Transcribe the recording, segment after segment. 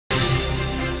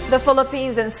The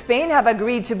Philippines and Spain have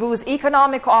agreed to boost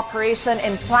economic cooperation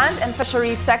in plant and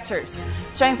fisheries sectors,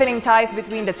 strengthening ties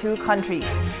between the two countries.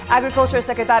 Agriculture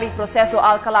Secretary Proceso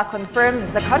Alcala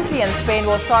confirmed the country and Spain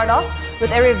will start off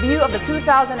with a review of the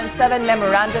 2007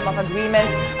 Memorandum of Agreement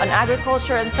on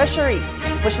Agriculture and Fisheries,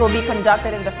 which will be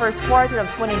conducted in the first quarter of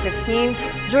 2015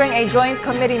 during a joint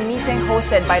committee meeting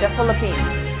hosted by the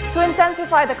Philippines. To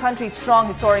intensify the country's strong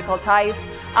historical ties,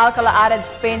 Alcala added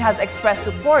Spain has expressed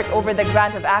support over the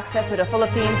grant of access to the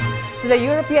Philippines to the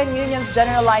European Union's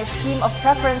Generalized Scheme of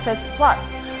Preferences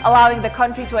Plus, allowing the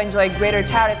country to enjoy greater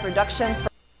tariff reductions for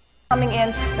coming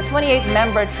in the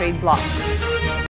 28-member trade bloc.